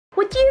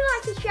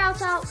charity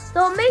shout out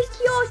that will make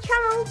your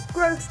channel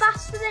grow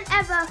faster than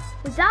ever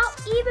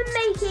without even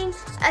making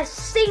a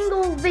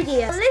single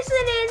video.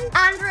 Listen in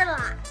and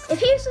relax.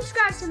 If you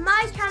subscribe to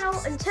my channel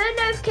and turn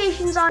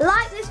notifications on,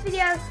 like this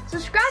video,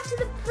 subscribe to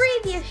the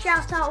previous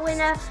shout out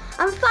winner,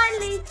 and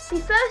finally be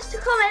first to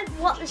comment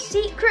what the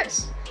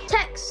secret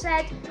text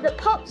said that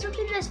pops up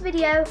in this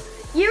video,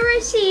 you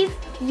receive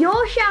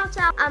your shout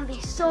out and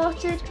be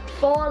sorted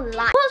for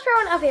life. What's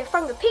going on over here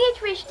from the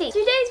PhD?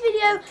 Today's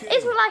video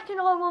isn't like a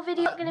normal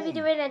video. I'm not going to be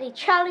doing any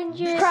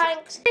challenges,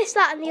 pranks, this,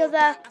 that and the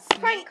other,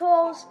 prank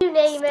calls, you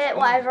name it,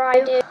 whatever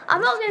I do.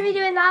 I'm not going to be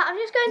doing that. I'm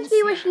just going to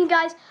be wishing you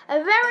guys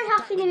a very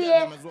happy new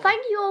year.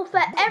 Thank you all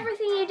for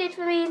everything you did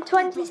for me in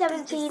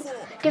 2017.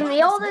 Giving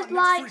me all those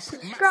likes,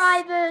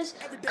 subscribers,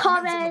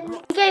 comments.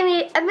 You gave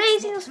me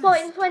amazing support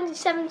in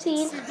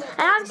 2017. And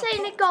I'm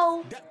setting a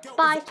goal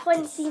by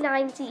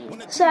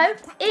 2019. So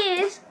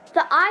it is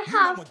that I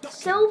have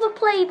silver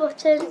play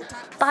button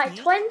by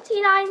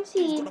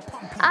 2019, and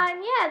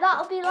yeah,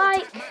 that'll be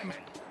like,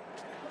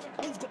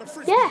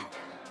 yeah,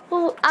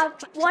 we'll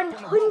have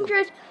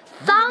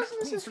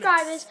 100,000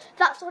 subscribers.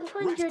 That's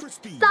 100,000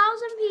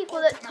 people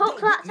that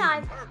took that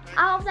time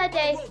out of their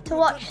day to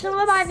watch some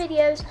of my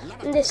videos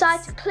and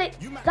decide to click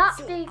that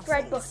big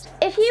red button.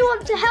 If you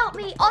want to help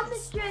me on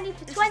this journey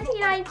for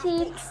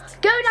 2019,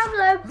 go down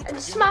below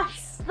and smash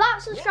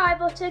that subscribe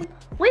button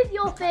with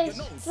your face,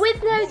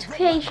 with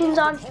notifications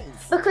on,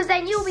 because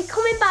then you'll be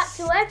coming back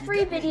to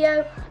every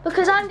video,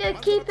 because I'm going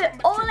to keep it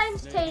all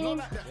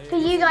entertaining for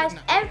you guys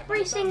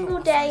every single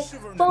day.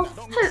 Well,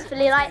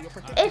 hopefully, like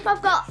if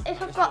I've got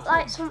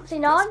like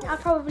something on, I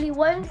probably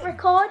won't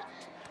record,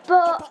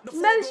 but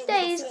most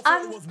days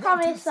I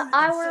promise that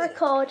I will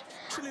record.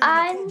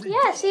 And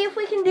yeah, see if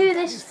we can do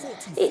this,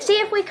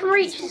 see if we can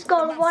reach this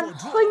goal of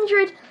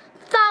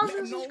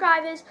 100,000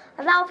 subscribers,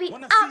 and that'll be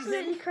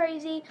absolutely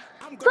crazy.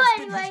 But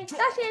anyway,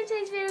 that's the end of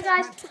today's video,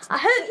 guys. I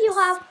hope you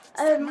have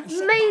an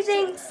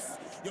amazing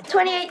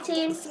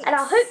 2018, and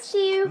I hope to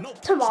see you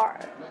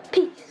tomorrow.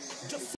 Peace.